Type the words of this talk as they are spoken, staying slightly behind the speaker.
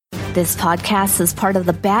This podcast is part of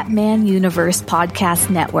the Batman Universe Podcast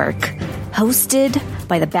Network, hosted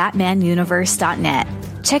by the BatmanUniverse.net.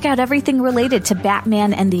 Check out everything related to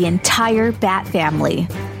Batman and the entire Bat family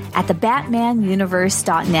at the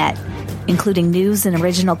BatmanUniverse.net, including news and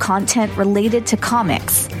original content related to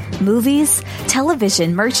comics, movies,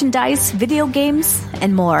 television, merchandise, video games,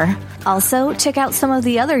 and more. Also, check out some of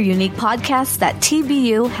the other unique podcasts that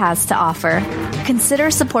TBU has to offer. Consider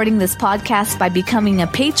supporting this podcast by becoming a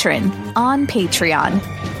patron on Patreon.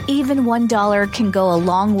 Even $1 can go a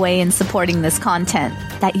long way in supporting this content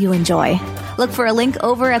that you enjoy. Look for a link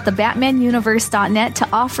over at the BatmanUniverse.net to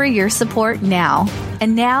offer your support now.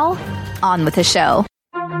 And now, on with the show.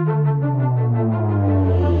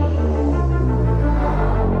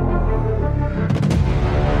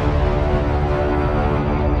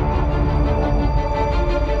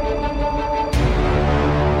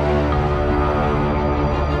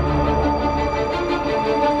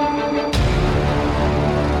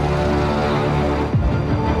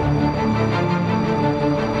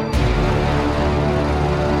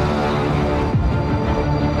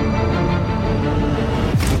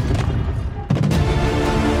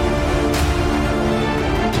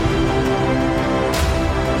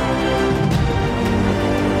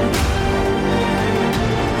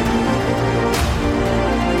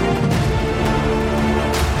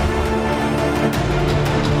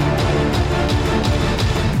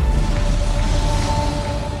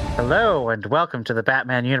 Hello, and welcome to the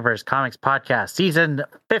Batman Universe Comics Podcast, Season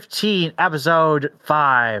 15, Episode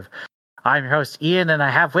 5. I'm your host, Ian, and I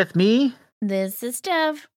have with me... This is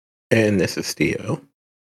Dev. And this is Theo.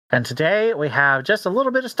 And today we have just a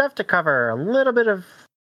little bit of stuff to cover, a little bit of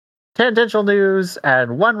tangential news,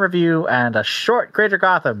 and one review, and a short Greater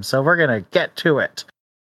Gotham, so we're going to get to it.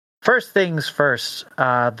 First things first,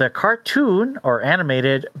 the cartoon, or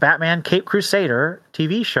animated, Batman Caped Crusader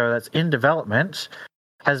TV show that's in development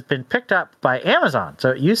has been picked up by Amazon.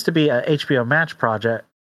 So it used to be a HBO Max project,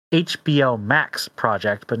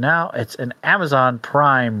 but now it's an Amazon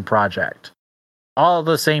Prime project. All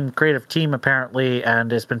the same creative team, apparently,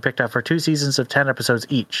 and it's been picked up for 2 seasons of 10 episodes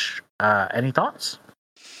each. Any thoughts?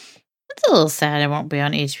 It's a little sad it won't be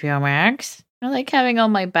on HBO Max. I like having all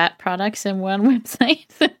my Bat products in one website.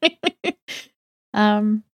 But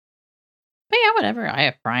yeah, whatever. I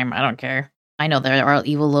have Prime. I don't care. I know there are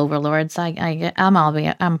evil overlords. I'm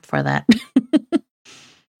for that.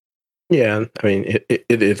 Yeah, I mean,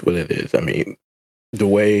 it is what it is. I mean, the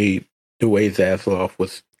way Zaslav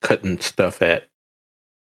was cutting stuff at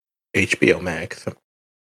HBO Max, I'm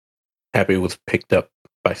happy it was picked up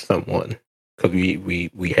by someone because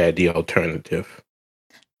we had the alternative.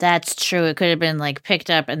 That's true. It could have been like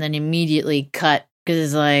picked up and then immediately cut because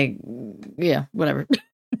it's like, yeah, whatever.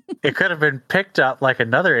 It could have been picked up like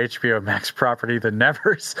another HBO Max property, The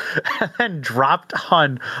Nevers, and then dropped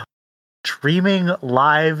on streaming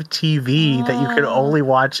live TV that you could only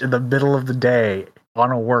watch in the middle of the day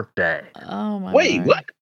on a work day. Oh my Wait, Lord.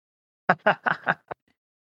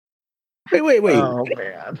 what? Wait. Oh,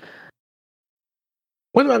 man.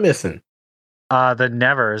 What am I missing? The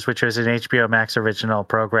Nevers, which was an HBO Max original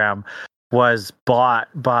program, was bought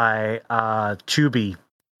by Tubi,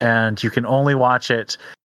 and you can only watch it.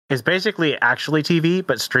 It's basically actually TV,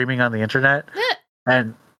 but streaming on the internet,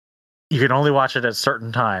 and you can only watch it at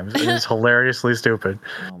certain times. It is hilariously stupid.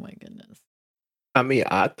 Oh my goodness. I mean,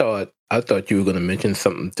 I thought you were going to mention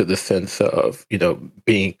something to the sense of,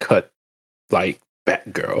 being cut like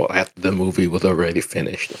Batgirl after the movie was already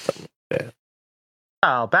finished or something like that.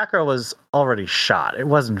 Oh, Batgirl was already shot. It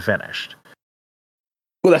wasn't finished.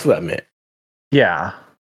 Well, that's what I meant. Yeah.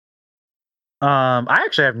 I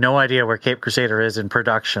actually have no idea where Caped Crusader is in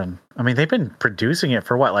production. I mean, they've been producing it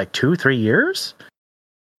for what, like 2-3 years?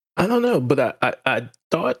 I don't know, but I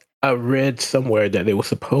thought I read somewhere that it was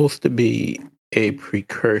supposed to be a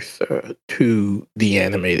precursor to the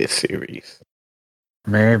animated series.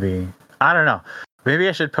 Maybe. I don't know. Maybe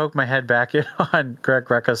I should poke my head back in on Greg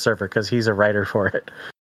Rucka's server because he's a writer for it.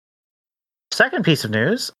 Second piece of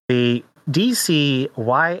news, the DC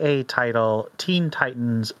YA title Teen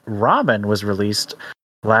Titans Robin was released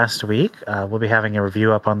last week. We'll be having a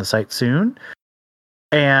review up on the site soon.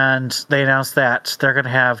 And they announced that they're going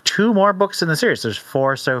to have 2 more books in the series. There's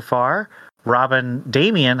 4 so far.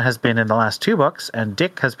 Damian has been in the last 2 books, and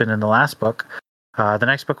Dick has been in the last book. The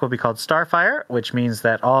next book will be called Starfire, which means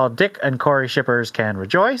that all Dick and Corey shippers can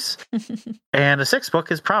rejoice. And the 6th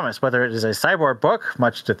book is Promise, whether it is a cyborg book,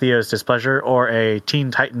 much to Theo's displeasure, or a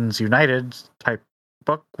Teen Titans United type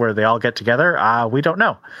book where they all get together. We don't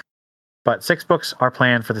know. But 6 books are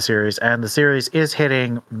planned for the series, and the series is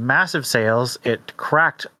hitting massive sales. It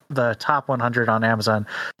cracked the top 100 on Amazon,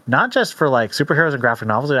 not just for like superheroes and graphic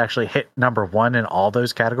novels. It actually hit number 1 in all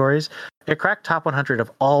those categories. It cracked top 100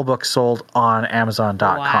 of all books sold on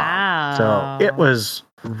Amazon.com. Wow. So it was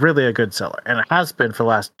really a good seller, and it has been for the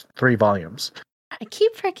last 3 volumes. I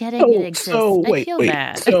keep forgetting it exists. I feel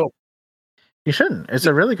bad. So you shouldn't. It's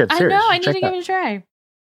a really good series. I know. I need to give it a try.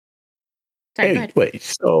 Sorry, wait.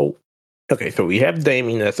 So we have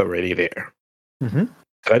Damien that's already there. Mm-hmm.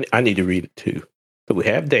 I need to read it too. So we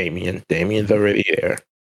have Damien. Damien's already there.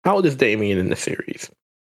 How old is Damien in the series?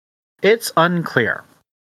 It's unclear.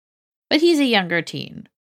 But he's a younger teen.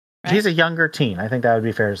 Right? He's a younger teen. I think that would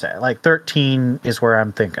be fair to say. Like 13 is where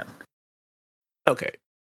I'm thinking. Okay.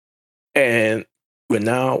 And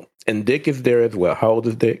Dick is there as well. How old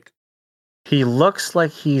is Dick? He looks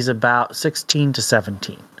like he's about 16 to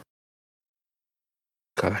 17.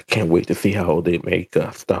 God, I can't wait to see how old they make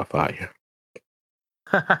Starfire.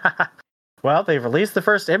 Well, they released the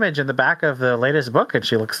first image in the back of the latest book, and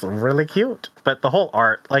she looks really cute. But the whole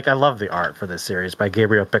art, like, I love the art for this series by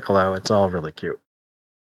Gabriel Piccolo. It's all really cute.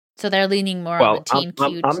 So they're leaning more on the teen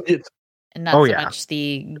cute and not so much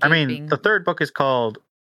the gaping. I mean, the third book is called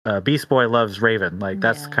Beast Boy Loves Raven. Like,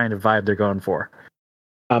 that's the kind of vibe they're going for.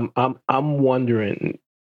 I'm wondering.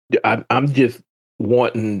 I'm just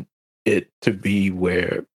wanting it to be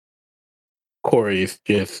where Corey is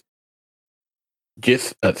just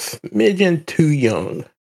a smidgen too young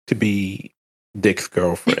to be Dick's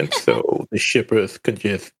girlfriend, so the shippers could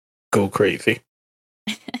just go crazy.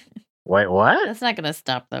 Wait, what? That's not going to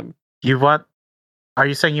stop them. Are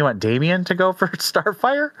you saying you want Damien to go for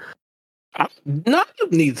Starfire? Not you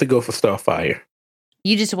need to go for Starfire.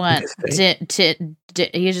 You just want you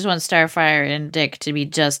just want Starfire and Dick to be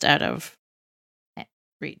just out of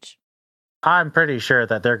reach. I'm pretty sure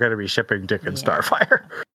that they're going to be shipping Dick and Starfire.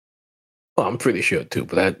 Well, I'm pretty sure too,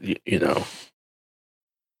 but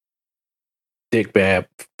Dick Bab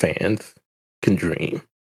fans can dream.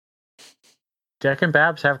 Dick and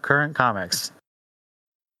Babs have current comics.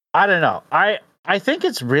 I don't know. I think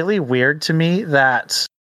it's really weird to me that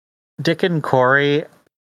Dick and Corey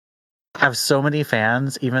have so many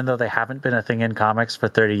fans, even though they haven't been a thing in comics for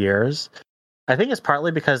 30 years. I think it's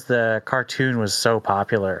partly because the cartoon was so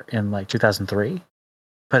popular in like 2003.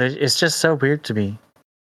 But it's just so weird to me.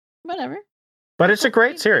 Whatever. But it's a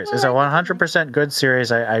great series. It's a 100% good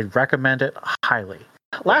series. I recommend it highly.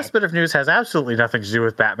 Last bit of news has absolutely nothing to do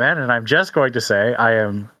with Batman, and I'm just going to say I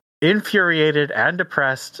am infuriated and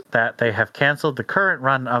depressed that they have canceled the current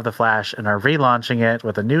run of The Flash and are relaunching it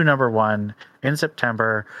with a new #1 in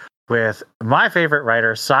September with my favorite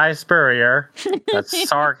writer, Cy Spurrier. That's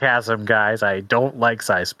sarcasm, guys. I don't like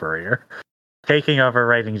Cy Spurrier taking over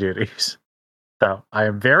writing duties. So I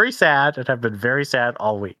am very sad and have been very sad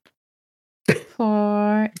all week.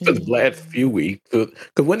 For the last few weeks, because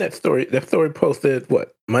when that story posted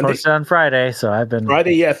Monday? Posted on Friday, so I've been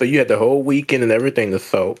Friday, yeah. So you had the whole weekend and everything to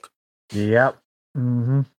soak. Yep.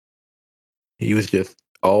 Mm-hmm. He was just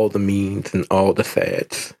all the memes and all the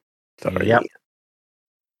fads. Sorry. Yep.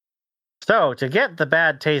 So to get the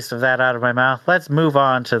bad taste of that out of my mouth, let's move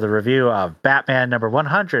on to the review of Batman number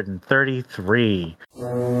 133.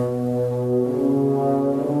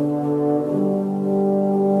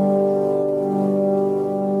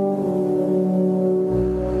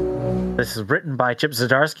 This is written by Chip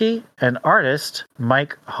Zdarsky and artist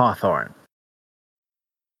Mike Hawthorne.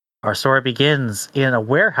 Our story begins in a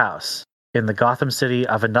warehouse in the Gotham City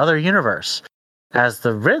of another universe, as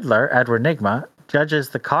the Riddler, Edward Nygma, judges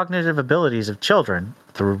the cognitive abilities of children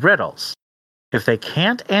through riddles. If they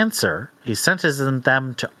can't answer, he sentences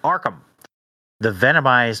them to Arkham. The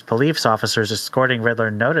venomized police officers escorting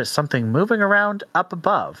Riddler notice something moving around up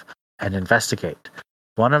above and investigate.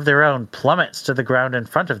 One of their own plummets to the ground in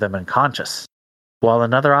front of them unconscious. While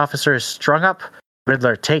another officer is strung up,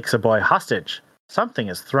 Riddler takes a boy hostage. Something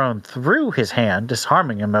is thrown through his hand,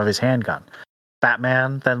 disarming him of his handgun.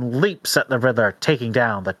 Batman then leaps at the Riddler, taking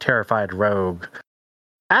down the terrified rogue.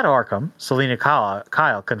 At Arkham, Selina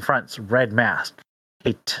Kyle confronts Red Mask.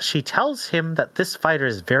 She tells him that this fighter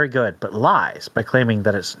is very good, but lies by claiming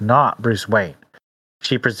that it's not Bruce Wayne.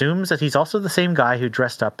 She presumes that he's also the same guy who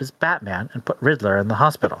dressed up as Batman and put Riddler in the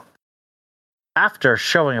hospital. After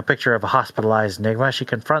showing a picture of a hospitalized Nygma, she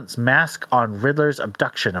confronts Mask on Riddler's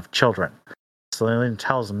abduction of children. Selina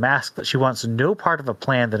tells Mask that she wants no part of a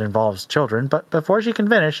plan that involves children, but before she can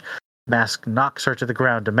finish, Mask knocks her to the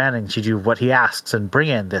ground, demanding she do what he asks and bring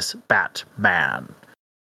in this Batman.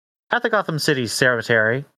 At the Gotham City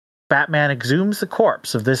cemetery, Batman exhumes the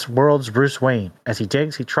corpse of this world's Bruce Wayne. As he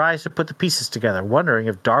digs, he tries to put the pieces together, wondering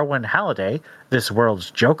if Darwin Halliday, this world's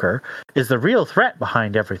Joker, is the real threat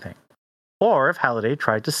behind everything. or if Halliday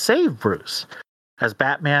tried to save Bruce. As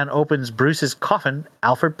Batman opens Bruce's coffin,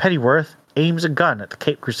 Alfred Pennyworth aims a gun at the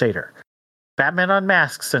Caped Crusader. Batman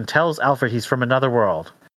unmasks and tells Alfred he's from another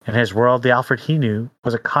world. In his world, the Alfred he knew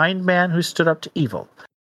was a kind man who stood up to evil.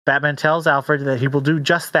 Batman tells Alfred that he will do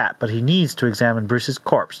just that, but he needs to examine Bruce's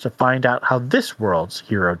corpse to find out how this world's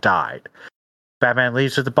hero died. Batman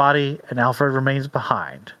leaves with the body, and Alfred remains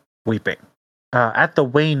behind, weeping. At the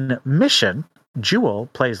Wayne mission, Jewel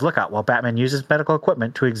plays lookout while Batman uses medical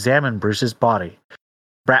equipment to examine Bruce's body.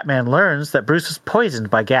 Batman learns that Bruce was poisoned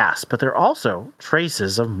by gas, but there are also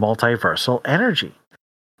traces of multiversal energy.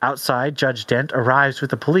 Outside, Judge Dent arrives with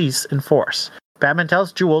the police in force. Batman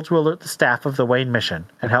tells Jewel to alert the staff of the Wayne mission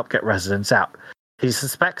and help get residents out. He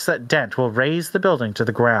suspects that Dent will raise the building to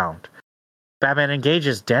the ground. Batman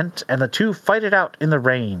engages Dent, and the two fight it out in the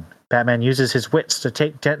rain. Batman uses his wits to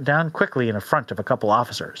take Dent down quickly in front of a couple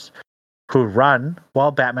officers, who run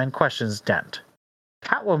while Batman questions Dent.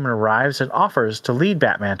 Catwoman arrives and offers to lead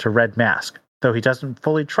Batman to Red Mask, though he doesn't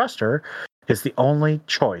fully trust her, is the only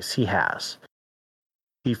choice he has.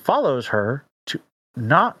 He follows her to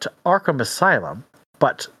not Arkham Asylum,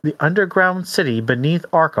 but the underground city beneath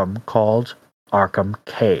Arkham called Arkham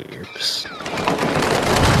Caves.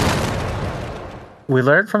 We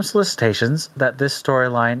learned from solicitations that this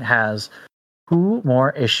storyline has 2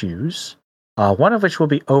 more issues, one of which will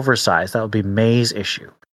be oversized. That will be May's issue.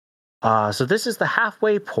 So this is the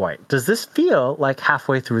halfway point. Does this feel like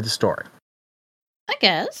halfway through the story? I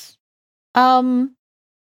guess.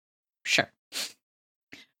 Sure.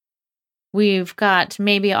 We've got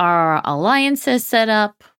maybe our alliances set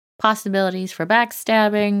up, possibilities for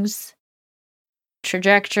backstabbings,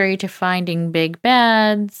 trajectory to finding big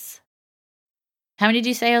bads. How many did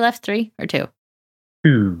you say are left? 3 or 2?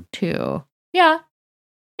 2. 2. Yeah.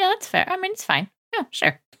 Yeah, that's fair. I mean, it's fine. Yeah,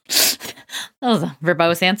 sure. That was a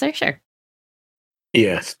verbose answer. Sure.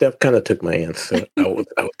 Yeah, Steph kind of took my answer. I was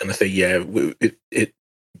going to say, yeah, it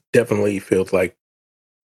definitely feels like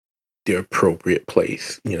the appropriate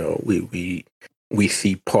place. You know, we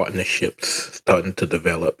see partnerships starting to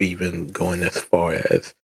develop, even going as far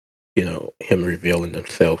as, you know, him revealing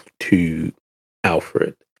himself to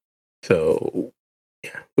Alfred. So,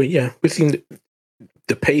 yeah, but yeah, we've seen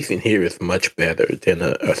the pacing here is much better than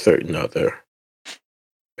a certain other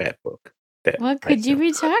bad book. What could you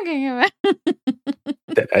be talking about?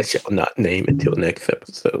 That I shall not name until next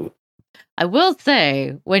episode. I will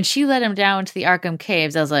say, when she led him down to the Arkham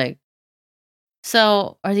Caves, I was like,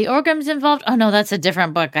 so are the Orgams involved? Oh no, that's a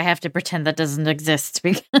different book. I have to pretend that doesn't exist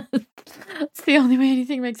because it's the only way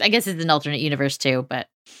anything makes. I guess it's an alternate universe too, but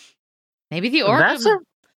maybe the Orgams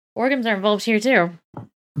are involved here too.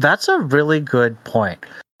 That's a really good point.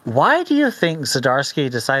 Why do you think Zdarsky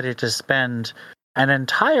decided to spend an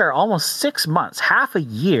entire almost 6 months, half a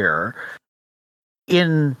year,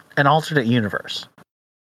 in an alternate universe?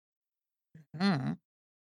 To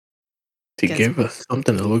give us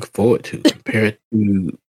something to look forward to compared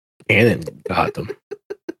to canon Gotham.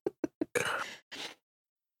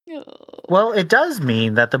 Well, it does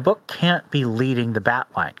mean that the book can't be leading the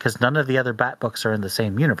Batline because none of the other Bat books are in the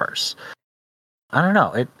same universe. I don't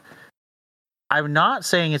know. I'm not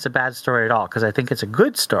saying it's a bad story at all because I think it's a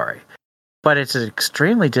good story, but it's an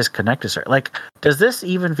extremely disconnected story. Like, does this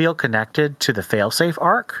even feel connected to the Failsafe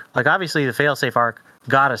arc? Like, obviously the Failsafe arc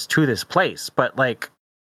got us to this place, but like,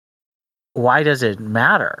 why does it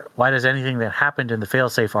matter? Why does anything that happened in the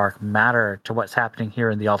Failsafe arc matter to what's happening here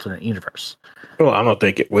in the alternate universe? Well, I don't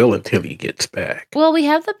think it will until he gets back. Well, we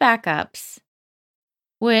have the backups,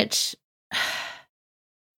 which...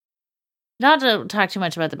 Not to talk too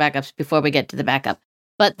much about the backups before we get to the backup,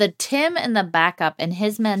 but the Tim in the backup and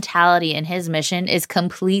his mentality and his mission is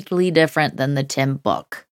completely different than the Tim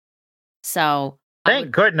book. So... Thank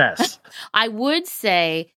goodness! I would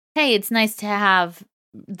say, hey, it's nice to have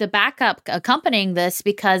the backup accompanying this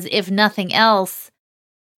because if nothing else,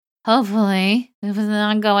 hopefully, it was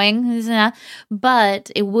ongoing,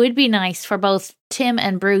 but it would be nice for both Tim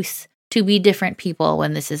and Bruce to be different people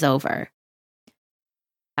when this is over.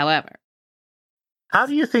 However, how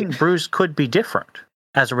do you think Bruce could be different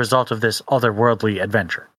as a result of this otherworldly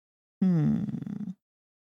adventure?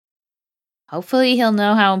 Hopefully he'll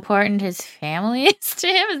know how important his family is to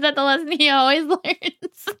him. Is that the lesson he always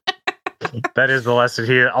learns? That is the lesson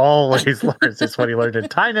he always learns. It's what he learned in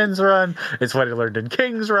Tynan's run. It's what he learned in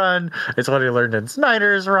King's run. It's what he learned in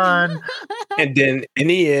Snyder's run. And then in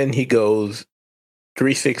the end, he goes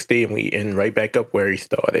 360 and right back up where he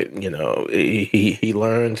started. You know, he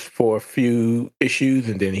learns for a few issues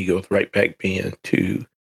and then he goes right back being to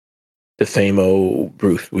the same old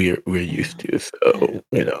Bruce we're used to. So,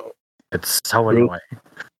 you know, it's so annoying.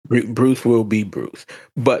 Bruce will be Bruce.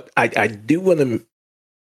 But I do want to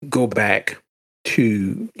go back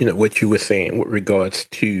to what you were saying with regards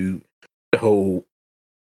to the whole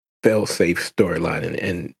fail-safe storyline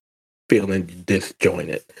and feeling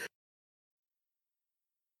disjointed.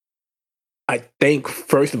 I think,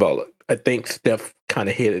 first of all, Steph kind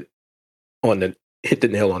of hit the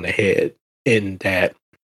nail on the head in that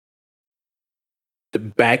the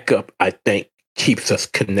backup, I think, keeps us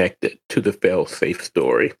connected to the fail-safe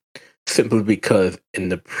story, simply because in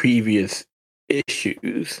the previous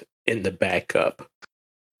issues in the backup,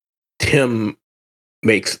 Tim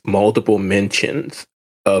makes multiple mentions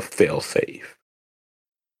of fail-safe.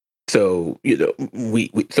 So,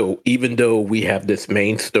 so even though we have this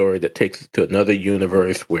main story that takes us to another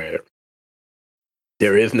universe where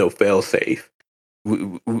there is no fail-safe,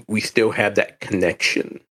 we still have that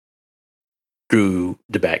connection through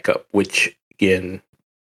the backup, which, again,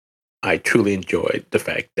 I truly enjoyed the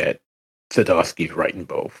fact that Zdarsky's writing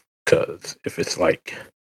both, because if it's like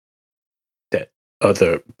that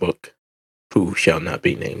other book, Who Shall Not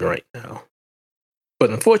Be Named right now. But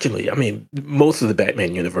unfortunately, I mean, most of the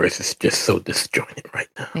Batman universe is just so disjointed right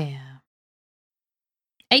now. Yeah.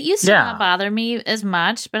 It used to not bother me as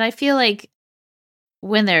much, but I feel like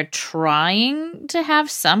when they're trying to have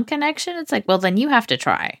some connection, it's like, well, then you have to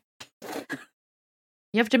try.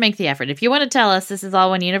 You have to make the effort. If you want to tell us this is all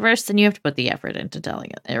one universe, then you have to put the effort into telling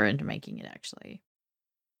it, or into making it, actually.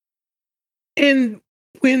 And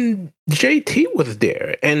when JT was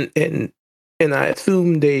there, and I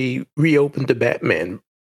assume they reopened the Batman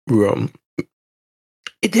room,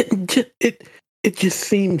 it just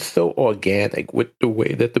seemed so organic with the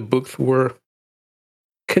way that the books were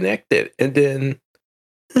connected. And then,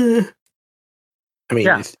 I mean,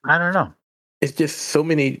 I don't know. It's just so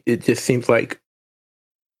many. It just seems like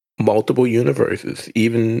multiple universes.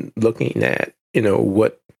 Even looking at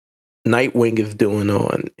what Nightwing is doing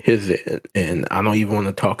on his end, and I don't even want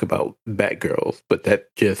to talk about Batgirls, but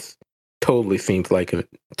that just totally seems like an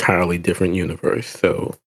entirely different universe.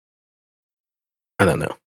 So I don't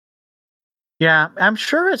know. Yeah, I'm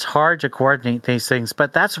sure it's hard to coordinate these things,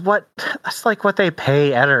 but that's like what they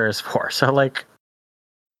pay editors for. So like,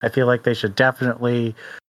 I feel like they should definitely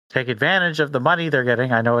take advantage of the money they're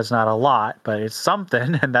getting. I know it's not a lot, but it's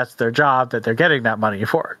something, and that's their job that they're getting that money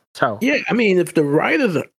for. So yeah, I mean, if the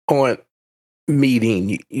writers aren't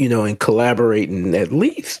meeting, and collaborating, at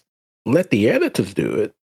least let the editors do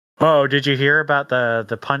it. Oh, did you hear about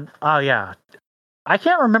the pun? Oh yeah, I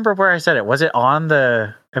can't remember where I said it. Was it on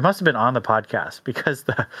the? It must have been on the podcast, because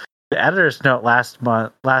the editor's note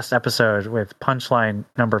last episode with punchline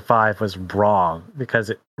number 5 was wrong because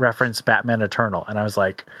it referenced Batman Eternal, and I was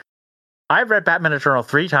like, I've read Batman Eternal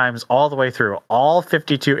 3 times all the way through all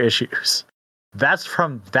 52 issues. That's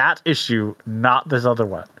from that issue, not this other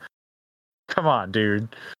one. Come on, dude.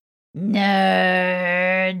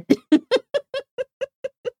 Nerd.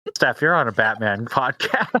 Steph, you're on a Batman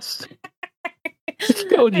podcast.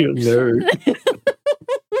 Told you, nerd.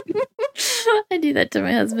 I do that to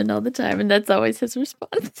my husband all the time, and that's always his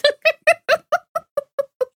response.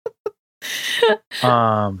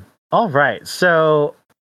 All right. So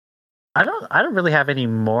I don't really have any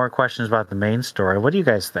more questions about the main story. What do you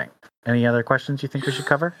guys think? Any other questions you think we should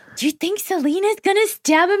cover? Do you think Selina's gonna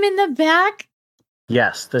stab him in the back?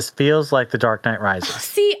 Yes, this feels like The Dark Knight Rises.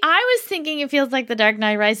 See, I was thinking it feels like The Dark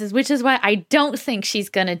Knight Rises, which is why I don't think she's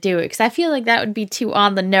going to do it, because I feel like that would be too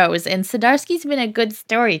on the nose, and Zdarsky's been a good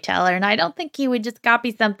storyteller, and I don't think he would just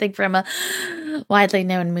copy something from a widely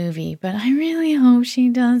known movie, but I really hope she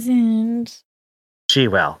doesn't. She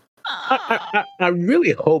will. I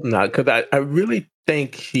really hope not, because I really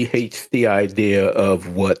think she hates the idea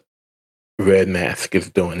of what Red Mask is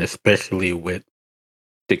doing, especially with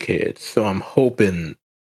the kids. So I'm hoping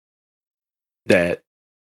that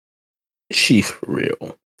she's for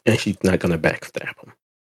real and she's not going to backstab him.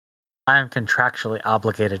 I'm contractually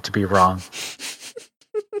obligated to be wrong.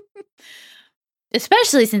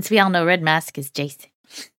 Especially since we all know Red Mask is Jason.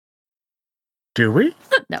 Do we?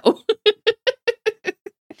 No.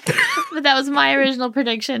 But that was my original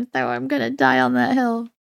prediction, so I'm going to die on that hill.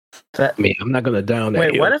 I mean, I'm not going to die on that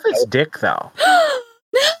Wait, hill. what if it's Dick, though?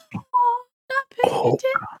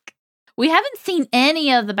 Dick. We haven't seen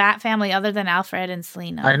any of the Bat family other than Alfred and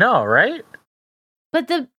Selina. I know, right? But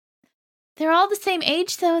they're all the same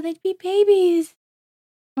age, though. They'd be babies.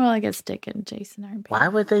 Well, I guess Dick and Jason aren't babies. Why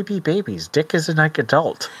would they be babies? Dick is a like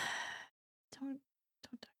adult. Don't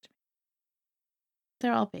talk to me.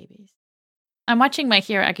 They're all babies. I'm watching My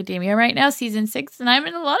Hero Academia right now, season 6, and I'm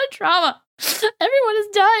in a lot of trauma. Everyone is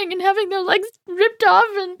dying and having their legs ripped off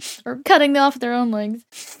or cutting off their own legs.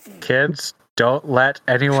 Kids, Don't let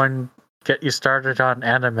anyone get you started on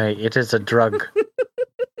anime. It is a drug.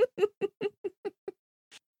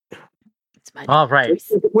 It's my All right.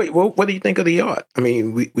 choice. Wait, what do you think of the art? I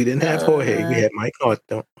mean, we didn't have Jorge. We had Mike Art.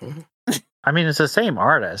 I mean, it's the same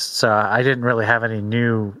artist, so I didn't really have any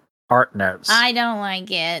new art notes. I don't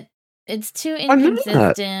like it. It's too Why not?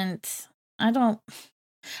 inconsistent.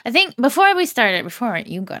 I think before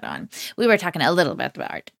you got on, we were talking a little bit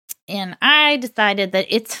about art. And I decided that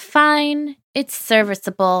it's fine. It's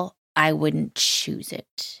serviceable. I wouldn't choose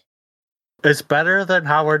it. It's better than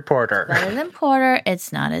Howard Porter. Better than Porter.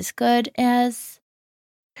 It's not as good as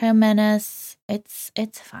Jimenez. It's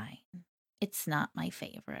fine. It's not my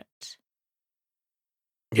favorite.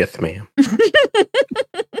 Yes, ma'am.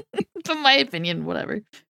 From my opinion, whatever.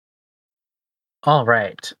 All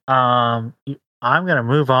right. I'm going to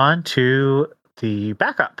move on to the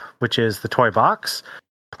backup, which is the Toy Box,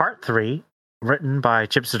 Part 3, written by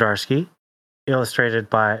Chip Zdarsky, illustrated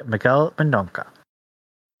by Miguel Mendonca.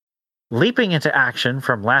 Leaping into action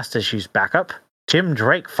from last issue's backup, Tim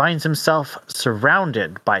Drake finds himself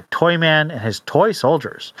surrounded by Toyman and his toy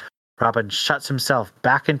soldiers. Robin shuts himself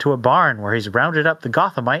back into a barn where he's rounded up the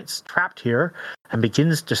Gothamites trapped here and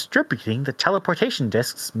begins distributing the teleportation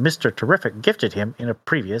discs Mr. Terrific gifted him in a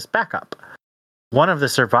previous backup. One of the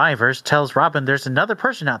survivors tells Robin there's another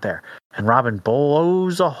person out there, and Robin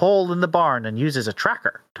blows a hole in the barn and uses a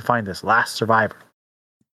tracker to find this last survivor.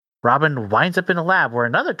 Robin winds up in a lab where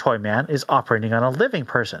another Toyman is operating on a living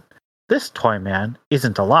person. This Toyman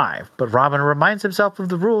isn't alive, but Robin reminds himself of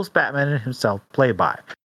the rules Batman and himself play by.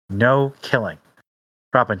 No killing.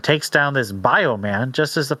 Robin takes down this Bioman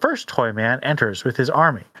just as the first Toyman enters with his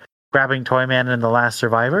army. Grabbing Toyman and the last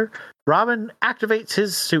survivor, Robin activates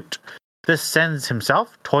his suit. This sends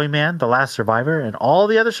himself, Toyman, the last survivor, and all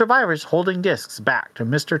the other survivors holding discs back to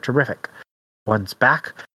Mr. Terrific. Once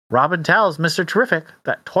back, Robin tells Mr. Terrific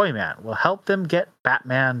that Toyman will help them get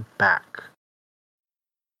Batman back.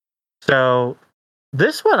 So,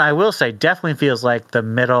 this one, I will say, definitely feels like the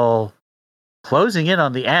middle, closing in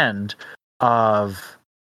on the end of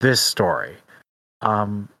this story.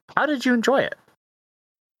 How did you enjoy it?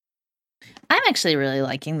 I'm actually really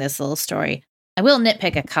liking this little story. I will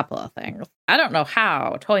nitpick a couple of things. I don't know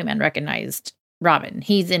how Toyman recognized Robin.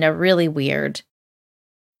 He's in a really weird,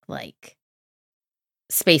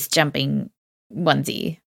 space jumping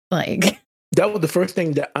onesie. That was the first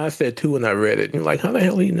thing that I said too when I read it. You're like, how the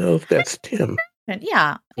hell do you know if that's Tim?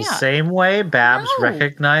 Yeah. The same way Babs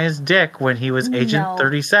recognized Dick when he was Agent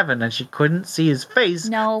 37 and she couldn't see his face,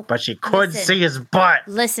 but she could see his butt.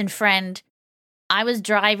 Listen, friend, I was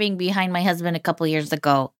driving behind my husband a couple years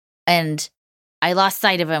ago and I lost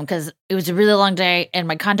sight of him because it was a really long day and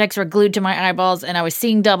my contacts were glued to my eyeballs and I was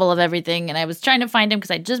seeing double of everything and I was trying to find him because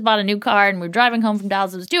I just bought a new car and we were driving home from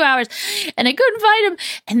Dallas. It was 2 hours and I couldn't find him.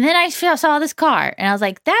 And then I saw this car and I was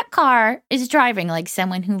like, that car is driving like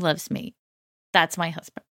someone who loves me. That's my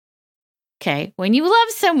husband. Okay. When you love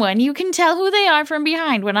someone, you can tell who they are from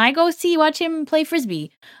behind. When I go watch him play Frisbee,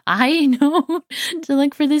 I know to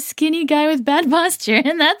look for this skinny guy with bad posture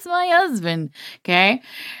and that's my husband. Okay.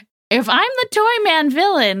 If I'm the Toyman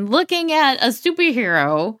villain looking at a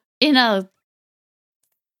superhero in a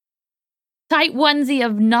tight onesie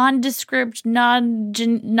of nondescript,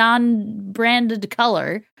 non-branded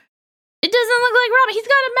color, it doesn't look like Robin. He's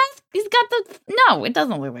got a mask. No, it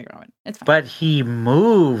doesn't look like Robin. It's fine. But he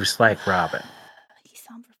moves like Robin. He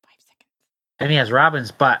saw him for 5 seconds. And he has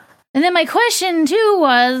Robin's butt. And then my question, too,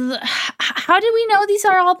 was, how do we know these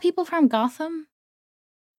are all people from Gotham?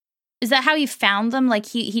 Is that how he found them? Like,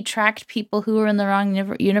 he tracked people who were in the wrong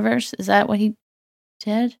universe? Is that what he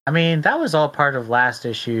did? I mean, that was all part of last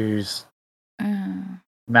issue's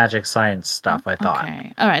magic science stuff, I thought.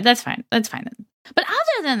 Okay. All right, that's fine. That's fine then. But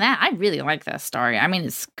other than that, I really like this story. I mean,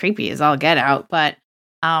 it's creepy as all get out, but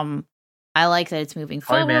I like that it's moving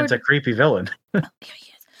forward. Toyman's a creepy villain.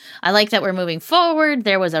 I like that we're moving forward.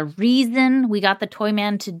 There was a reason we got the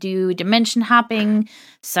Toyman to do dimension hopping,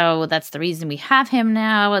 so that's the reason we have him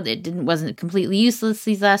now. It wasn't completely useless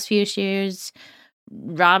these last few issues.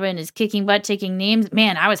 Robin is kicking butt, taking names.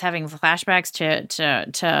 Man, I was having flashbacks to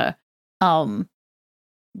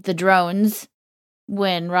the drones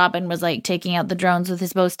when Robin was taking out the drones with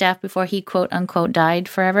his bow staff before he quote unquote died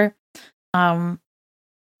forever. He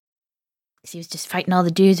was just fighting all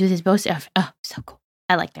the dudes with his bow staff. Oh, so cool.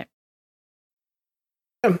 I liked it.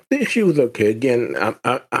 The issue was okay. Again,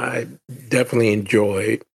 I definitely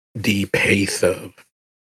enjoyed the pace of.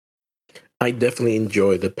 I definitely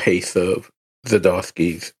enjoy the pace of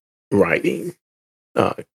Zdarsky's writing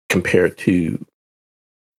compared to,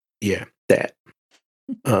 that.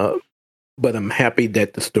 but I'm happy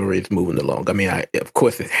that the story is moving along. I mean, of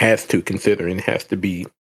course it has to, considering it has to be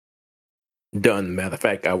done. Matter of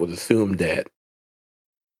fact, I would assume that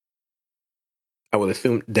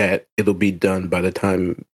it'll be done by the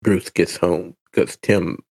time Bruce gets home, because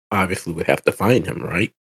Tim obviously would have to find him,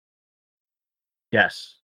 right?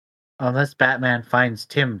 Yes. Unless Batman finds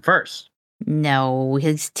Tim first. No,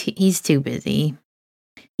 he's too busy.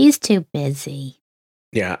 He's too busy.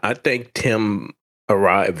 Yeah, I think Tim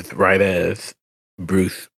arrives right as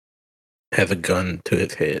Bruce has a gun to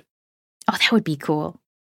his head. Oh, that would be cool.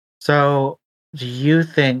 So, do you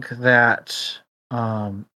think that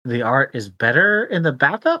the art is better in the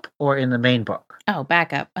backup or in the main book? Oh,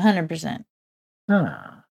 backup, 100%. Huh.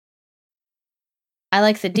 I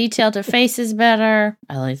like the detail to faces better.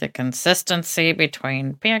 I like the consistency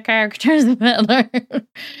between characters better.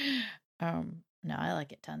 No, I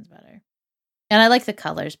like it tons better. And I like the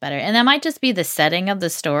colors better. And that might just be the setting of the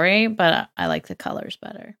story, but I like the colors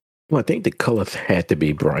better. Well, I think the colors had to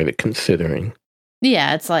be brighter, considering.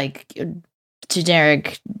 Yeah, it's like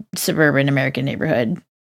generic suburban American neighborhood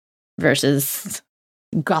versus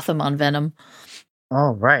Gotham on Venom.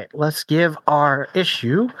 All right, let's give our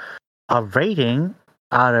issue a rating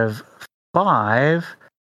out of 5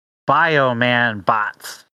 Bioman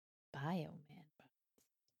bots. Bioman.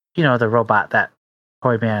 You know, the robot that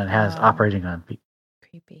Toyman has operating on people.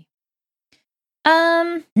 Creepy.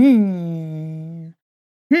 I'm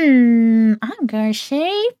gonna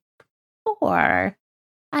say 4.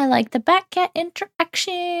 I like the Batcat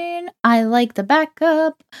interaction. I like the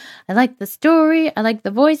backup. I like the story. I like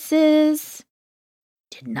the voices.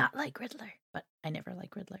 Did not like Riddler, but I never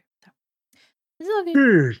like Riddler. So. It's all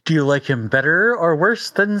good. Do you like him better or worse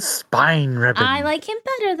than Spine Ribbon? I like him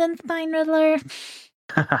better than Spine Riddler.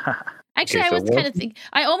 Actually, Okay, I was kind of thinking.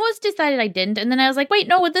 I almost decided I didn't, and then I was like, "Wait,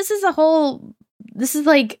 no! This is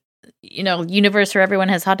like, universe where everyone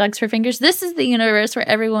has hot dogs for fingers. This is the universe where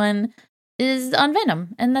everyone is on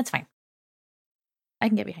Venom, and that's fine. I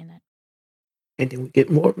can get behind that." And then we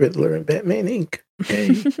get more Riddler and Batman Inc.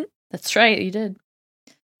 Okay. That's right, you did.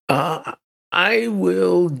 I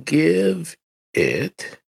will give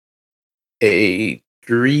it a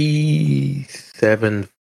 3.75.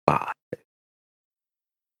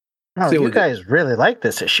 Oh, you guys really like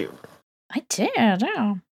this issue. I did,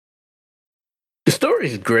 yeah. The story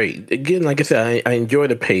is great. Again, like I said, I enjoy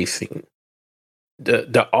the pacing.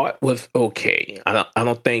 The art was okay. I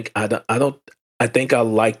think I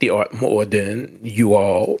like the art more than you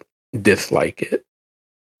all dislike it.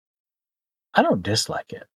 I don't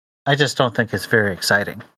dislike it. I just don't think it's very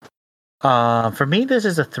exciting. For me, this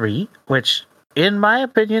is a 3, which, in my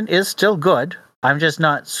opinion, is still good. I'm just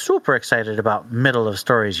not super excited about middle of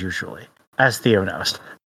stories usually, as Theo knows.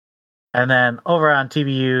 And then over on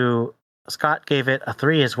TBU, Scott gave it a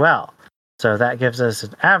 3 as well. So that gives us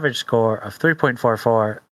an average score of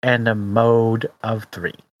 3.44 and a mode of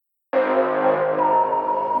 3.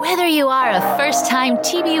 Whether you are a first-time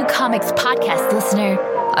TBU Comics podcast listener,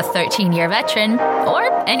 a 13-year veteran, or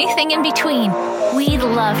anything in between, we'd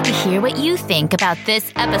love to hear what you think about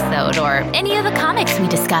this episode or any of the comics we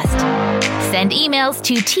discussed. Send emails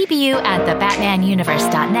to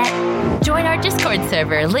tbu@thebatmanuniverse.net. Join our Discord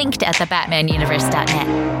server linked at thebatmanuniverse.net.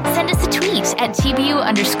 Send us a tweet at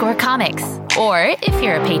TBU_comics. Or, if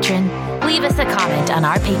you're a patron, leave us a comment on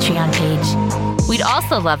our Patreon page. We'd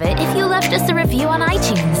also love it if you left us a review on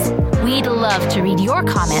iTunes. We'd love to read your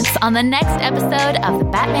comments on the next episode of the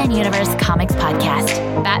Batman Universe Comics Podcast.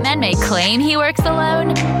 Batman may claim he works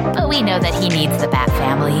alone, but we know that he needs the Bat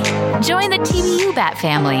Family. Join the TBU Bat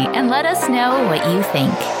Family and let us know what you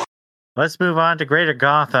think. Let's move on to Greater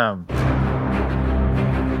Gotham.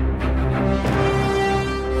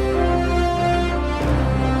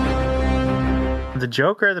 The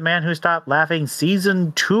Joker, the Man Who Stopped Laughing,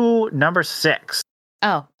 Season 2, Number 6.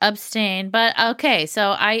 Oh, abstain. But okay,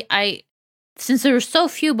 so I since there were so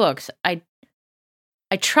few books, I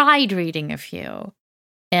tried reading a few,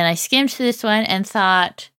 and I skimmed through this one and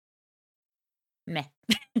thought, meh,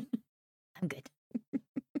 I'm good.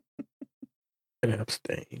 And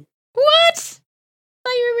abstain. What? I thought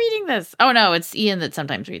you were reading this. Oh no, it's Ian that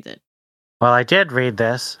sometimes reads it. Well, I did read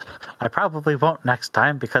this. I probably won't next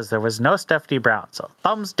time because there was no Stephanie Brown, so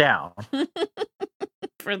thumbs down.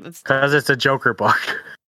 Because it's a Joker book.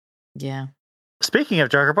 Yeah. Speaking of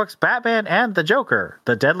Joker books, Batman and the Joker,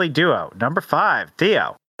 the Deadly Duo, number 5,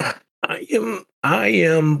 Theo. I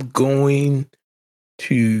am going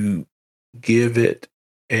to give it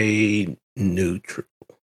a neutral.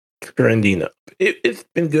 Trending up. It's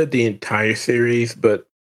been good the entire series, but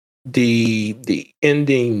the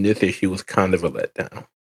ending this issue was kind of a letdown.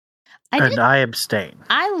 I abstain.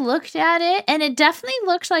 I looked at it, and it definitely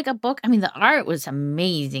looked like a book. I mean, the art was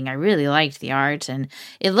amazing. I really liked the art, and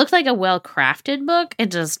it looked like a well-crafted book.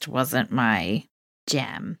 It just wasn't my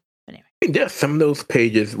jam. But anyway. There's some of those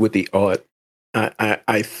pages with the art.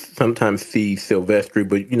 I sometimes see Silvestri,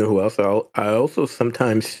 but you know who else? I also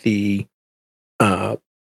sometimes see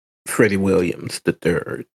Freddie Williams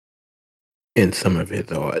III in some of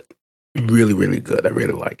his art. Really, really good. I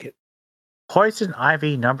really like it. Poison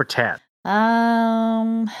Ivy number 10.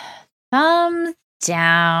 Thumbs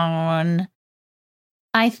down.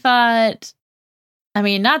 I thought, I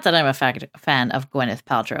mean, not that I'm a fan of Gwyneth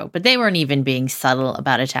Paltrow, but they weren't even being subtle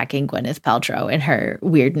about attacking Gwyneth Paltrow and her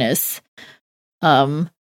weirdness. And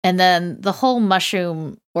then the whole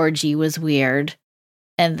mushroom orgy was weird.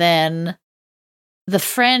 And then the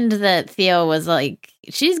friend that Theo was like,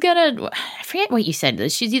 she's gonna, I forget what you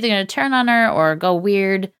said. She's either gonna turn on her or go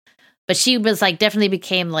weird. But she was like, definitely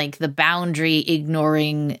became like the boundary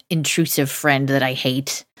ignoring, intrusive friend that I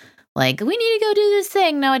hate. Like, we need to go do this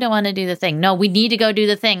thing. No, I don't want to do the thing. No, we need to go do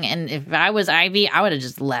the thing. And if I was Ivy, I would have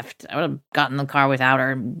just left. I would have gotten in the car without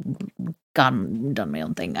her and done my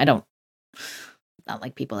own thing. I don't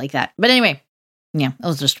like people like that. But anyway, yeah, it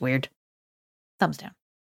was just weird. Thumbs down.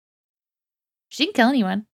 She didn't kill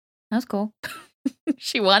anyone. That was cool.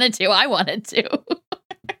 She wanted to. I wanted to.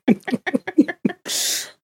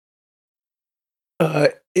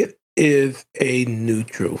 It is a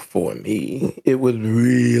neutral for me. It was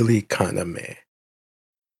really kind of meh.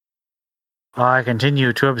 I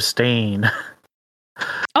continue to abstain.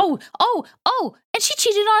 Oh, and she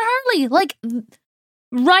cheated on Harley, like,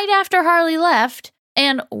 right after Harley left,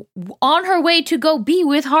 and on her way to go be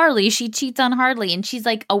with Harley, she cheats on Harley, and she's,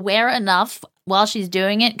 like, aware enough while she's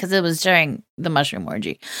doing it, because it was during the mushroom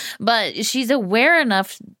orgy, but she's aware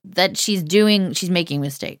enough that she's making a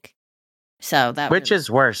mistake. So that Which is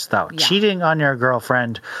worse, though? Yeah. Cheating on your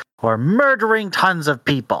girlfriend or murdering tons of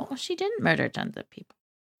people? Well, she didn't murder tons of people.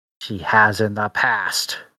 She has in the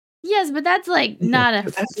past. Yes, but that's like not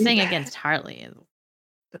a thing against Harley.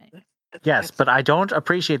 Yes, but I don't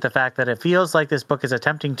appreciate the fact that it feels like this book is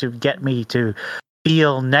attempting to get me to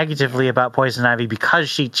feel negatively about Poison Ivy because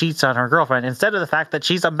she cheats on her girlfriend, instead of the fact that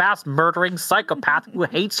she's a mass murdering psychopath who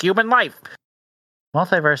hates human life.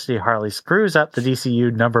 Multiversity Harley screws up the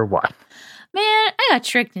DCU number 1. Man, I got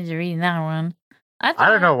tricked into reading that one. I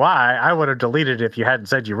don't know why. I would have deleted it if you hadn't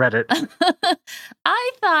said you read it.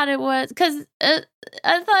 I thought it was because I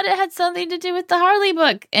thought it had something to do with the Harley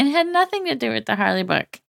book, and it had nothing to do with the Harley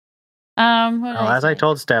book. As I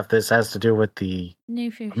told Steph, this has to do with the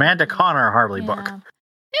Amanda Connor Harley book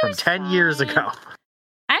from 10 years ago.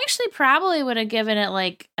 I actually probably would have given it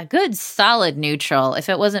like a good solid neutral if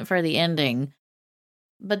it wasn't for the ending.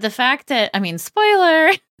 But the fact that, I mean,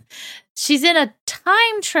 spoiler, she's in a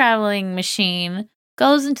time traveling machine,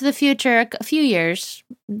 goes into the future a few years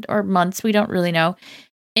or months, we don't really know,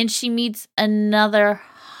 and she meets another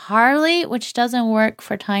Harley, which doesn't work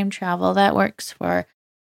for time travel. That works for,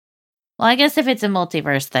 well, I guess if it's a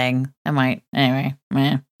multiverse thing, I might. Anyway,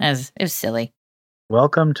 it was silly.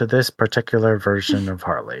 Welcome to this particular version of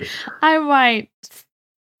Harley. I might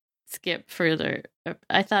skip further.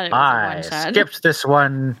 I thought it was a one-shot. I skipped this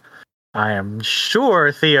one. I am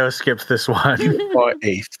sure Theo skipped this one. You are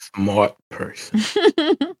a smart person.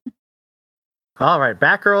 All right,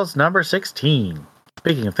 Batgirls number 16.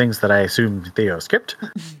 Speaking of things that I assumed Theo skipped.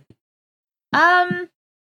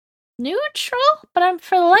 Neutral, but I'm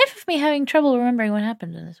for the life of me having trouble remembering what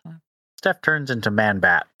happened in this one. Steph turns into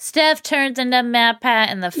Man-Bat. Steph turns into Man-Bat,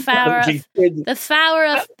 and the flower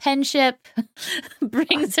of penship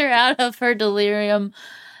brings her out of her delirium.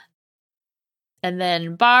 And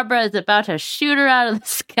then Barbara is about to shoot her out of the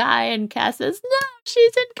sky, and Cass says, "No,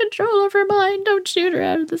 she's in control of her mind. Don't shoot her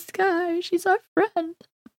out of the sky. She's our friend."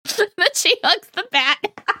 Then she hugs the bat.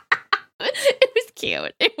 It was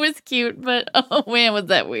cute. It was cute, but oh man, was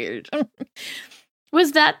that weird.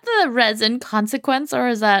 Was that the resin consequence, or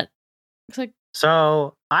is that...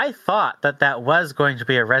 So I thought that was going to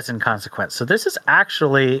be a resin consequence. So this is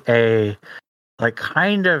actually a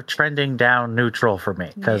kind of trending down neutral for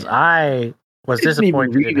me, because I was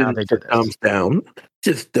disappointed in how they did this. Thumbs down.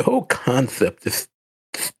 Just the whole concept is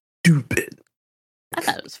stupid. I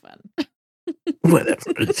thought it was fun.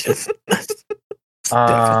 Whatever. It's just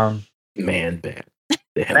Man-Bat.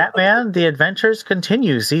 Batman: The Adventures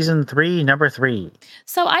Continue, Season 3, Number 3.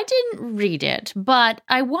 So I didn't read it, but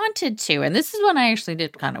I wanted to, and this is one I actually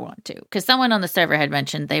did kind of want to, because someone on the server had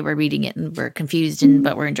mentioned they were reading it and were confused,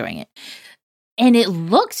 but were enjoying it. And it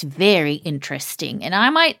looked very interesting,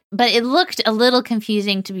 but it looked a little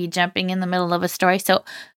confusing to be jumping in the middle of a story. So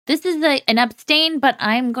this is an abstain, but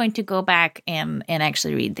I'm going to go back and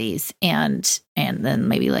actually read these and then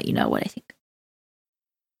maybe let you know what I think.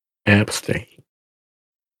 Abstain.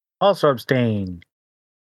 Also abstain.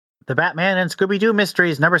 The Batman and Scooby-Doo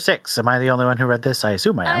Mysteries, number 6. Am I the only one who read this? I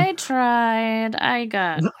assume I am. I tried. I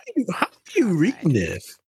got. How are you reading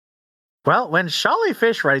this? Well, when Sholly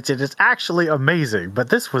Fish writes it, it's actually amazing.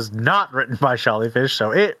 But this was not written by Sholly Fish,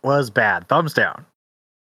 so it was bad. Thumbs down.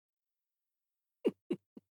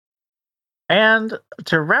 And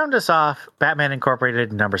to round us off, Batman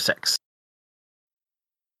Incorporated, number 6.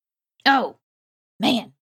 Oh,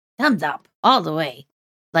 man. Thumbs up all the way.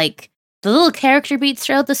 Like, the little character beats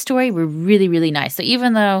throughout the story were really, really nice. So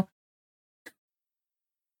even though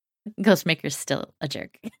Ghostmaker's still a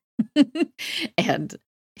jerk, and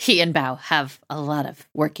he and Bao have a lot of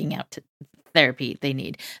working out therapy they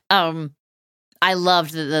need. I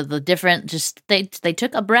loved the different, just they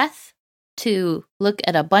took a breath to look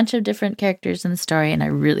at a bunch of different characters in the story, and I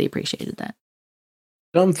really appreciated that.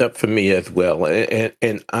 Thumbs up for me as well.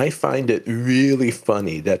 And I find it really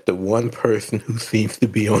funny that the one person who seems to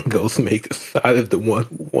be on Ghostmaker's side is the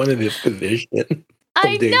one in his position.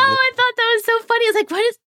 I know, I thought that was so funny. I was like,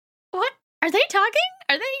 what? Are they talking?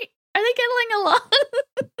 Are they getting along?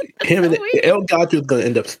 Him and El Gato's gonna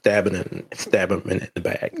end up stabbing him in the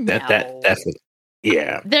back. No. That's what,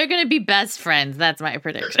 yeah. They're gonna be best friends. That's my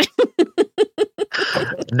prediction.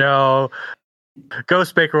 No.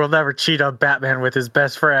 Ghostmaker will never cheat on Batman with his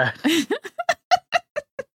best friend.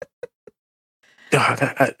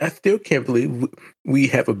 God, I still can't believe we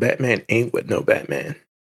have a Batman ain't with no Batman.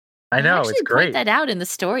 I know, they it's great. Point that out in the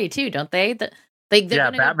story too, don't they?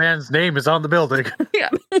 Batman's name is on the building. Yeah,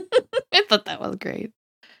 I thought that was great.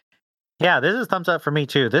 Yeah, this is thumbs up for me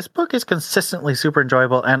too. This book is consistently super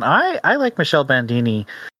enjoyable, and I like Michelle Bandini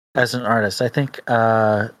as an artist. I think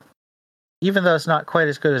even though it's not quite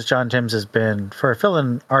as good as John Timms has been, for a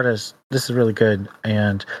fill-in artist, this is really good.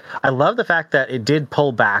 And I love the fact that it did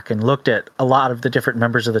pull back and looked at a lot of the different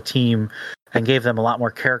members of the team and gave them a lot more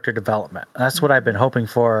character development. That's what I've been hoping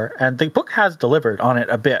for. And the book has delivered on it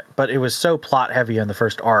a bit, but it was so plot-heavy in the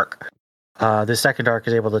first arc. The second arc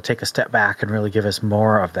is able to take a step back and really give us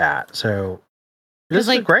more of that. So this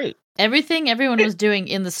is great. Everything everyone was doing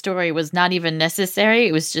in the story was not even necessary.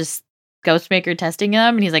 It was just Ghostmaker testing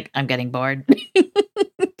him, and he's like, I'm getting bored.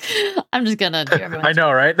 I'm just gonna do everyone. I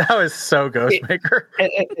know, right? That was so Ghostmaker.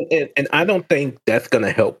 And I don't think that's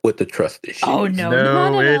gonna help with the trust issue. Oh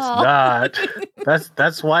no, it's not.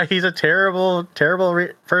 That's why he's a terrible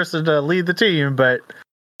person to lead the team. But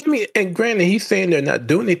I mean, and granted, he's saying they're not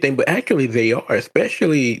doing anything, but actually they are.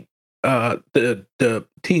 Especially the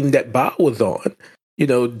team that Bao was on. You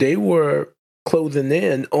know, they were closing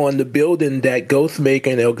in on the building that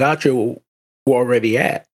Ghostmaker and El Gato were already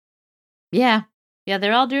at. Yeah,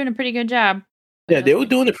 they're all doing a pretty good job. Yeah, they were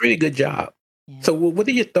doing a pretty good job. Yeah. So, what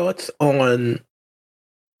are your thoughts on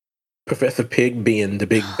Professor Pig being the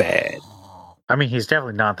big bad? I mean, he's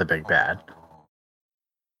definitely not the big bad.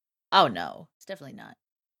 Oh no, it's definitely not.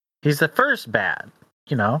 He's the first bad.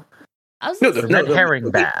 You know, the red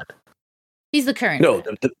herring bad. He's the current. No,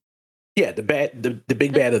 the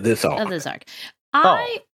big bad of this arc.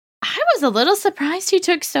 I was a little surprised he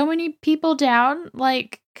took so many people down.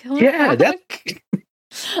 Like,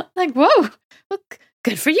 like, whoa,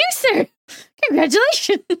 good for you, sir.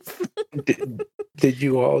 Congratulations. Did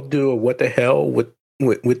you all do a what the hell with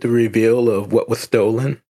the reveal of what was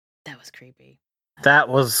stolen? That was creepy. That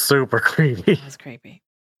was super creepy. That was creepy.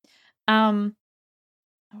 What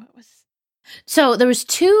was? So there was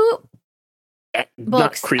 2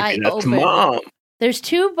 books I opened. Mom. There's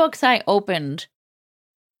 2 books I opened,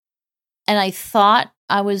 and I thought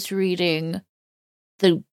I was reading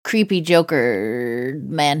the creepy Joker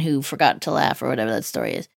man who forgot to laugh or whatever that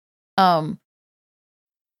story is. And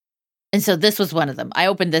so this was one of them. I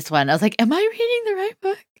opened this one. I was like, am I reading the right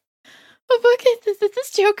book? What book is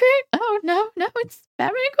this Joker? Oh, no, it's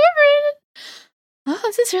Batman Incorporated. Oh,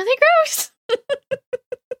 this is really gross.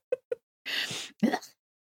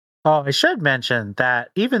 Oh, I should mention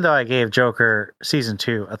that even though I gave Joker Season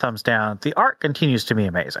 2 a thumbs down, the art continues to be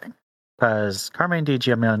amazing. Because Carmine Di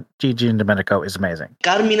Giandomenico is amazing.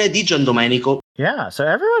 Carmine Di Giandomenico. Yeah, so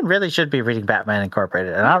everyone really should be reading Batman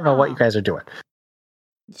Incorporated. And I don't know what you guys are doing.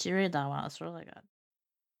 You should read that one. It's really good.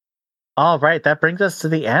 All right, that brings us to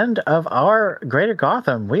the end of our Greater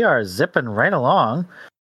Gotham. We are zipping right along.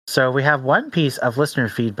 So we have one piece of listener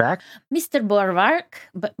feedback. Mr.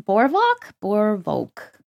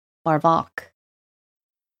 Borvok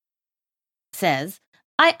says,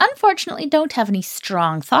 I unfortunately don't have any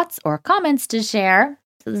strong thoughts or comments to share.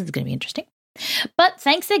 So this is going to be interesting. But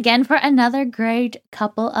thanks again for another great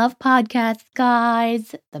couple of podcasts,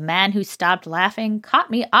 guys. The man who stopped laughing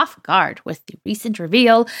caught me off guard with the recent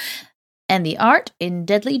reveal, and the art in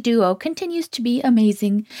Deadly Duo continues to be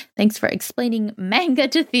amazing. Thanks for explaining manga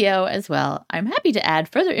to Theo as well. I'm happy to add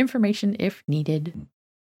further information if needed.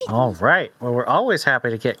 All right. Well, we're always happy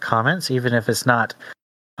to get comments, even if it's not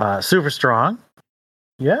super strong.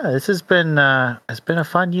 Yeah, this has been it's been a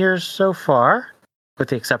fun year so far, with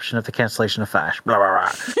the exception of the cancellation of Flash. Blah,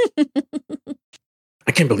 blah, blah.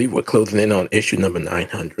 I can't believe we're closing in on issue number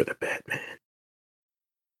 900 of Batman.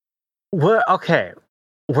 Well, okay.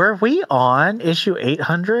 Were we on issue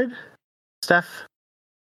 800, Steph?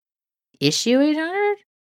 Issue 800?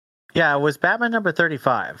 Yeah, it was Batman number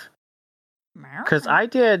 35. Because I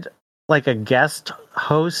did like a guest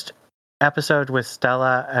host episode with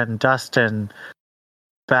Stella and Dustin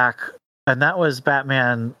back, and that was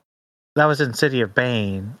Batman. That was in City of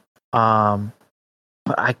Bane. But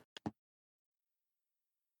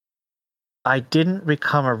I didn't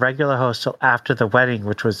become a regular host till after the wedding,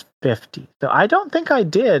 which was 50. So I don't think I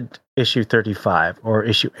did issue 35 or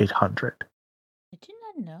issue 800. I do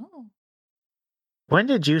not know. When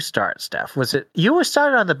did you start, Steph? Was it you were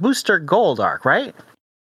started on the Booster Gold arc, right?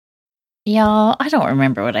 Y'all, I don't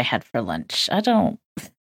remember what I had for lunch. I don't.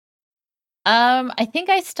 I think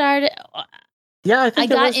I started. Yeah, I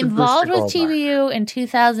think I it got was the involved Booster with Gold arc. TBU in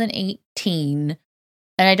 2018,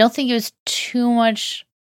 and I don't think it was too much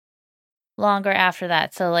longer after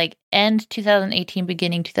that. So, like, end 2018,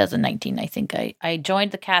 beginning 2019. I think I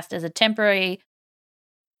joined the cast as a temporary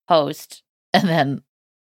host, and then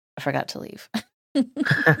I forgot to leave.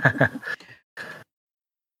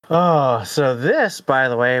 Oh, so this, by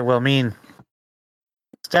the way, will mean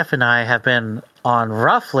Steph and I have been on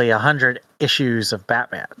roughly 100 issues of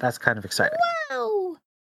Batman. That's kind of exciting. Wow!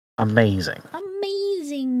 Amazing.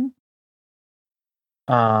 Amazing.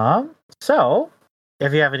 So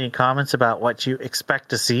if you have any comments about what you expect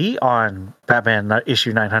to see on Batman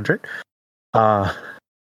issue 900,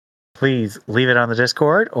 please leave it on the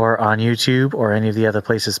Discord or on YouTube or any of the other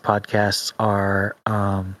places podcasts are,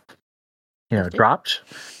 dropped.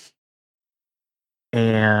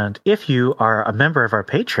 And if you are a member of our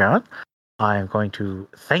Patreon, I'm going to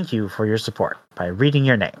thank you for your support by reading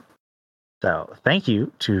your name. So thank you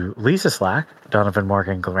to Lisa Slack, Donovan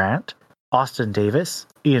Morgan Grant, Austin Davis,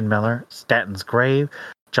 Ian Miller, Stanton's Grave,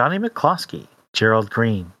 Johnny McCloskey, Gerald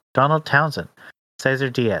Green, Donald Townsend, Cesar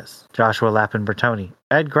Diaz, Joshua Lappin Bertoni,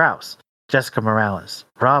 Ed Grouse, Jessica Morales,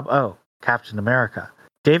 Rob O, Captain America,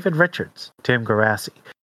 David Richards, Tim Garassi,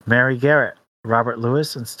 Mary Garrett, Robert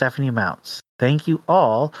Lewis, and Stephanie Mounts. Thank you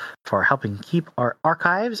all for helping keep our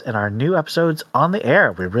archives and our new episodes on the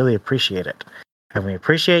air. We really appreciate it. And we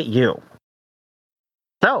appreciate you.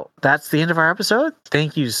 So that's the end of our episode.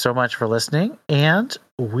 Thank you so much for listening, and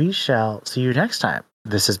we shall see you next time.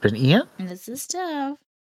 This has been Ian. And this is Steph.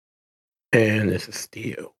 And this is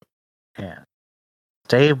Theo. And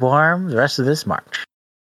stay warm the rest of this March.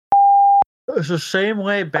 It's the same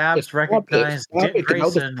way Babs recognized Dick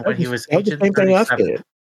Grayson when he was Agent 37.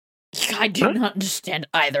 I do not understand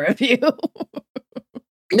either of you.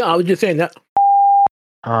 No, I was just saying that.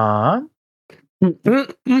 Uh-huh.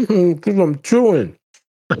 Because I'm chewing.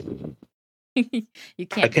 You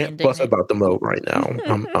can't. I can't fuss about the mode right now.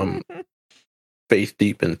 I'm face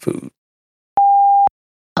deep in food.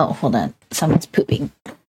 Oh, hold on. Someone's pooping.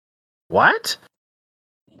 What?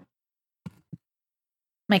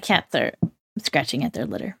 My cats are scratching at their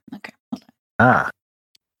litter. Okay, hold on.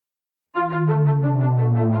 Ah.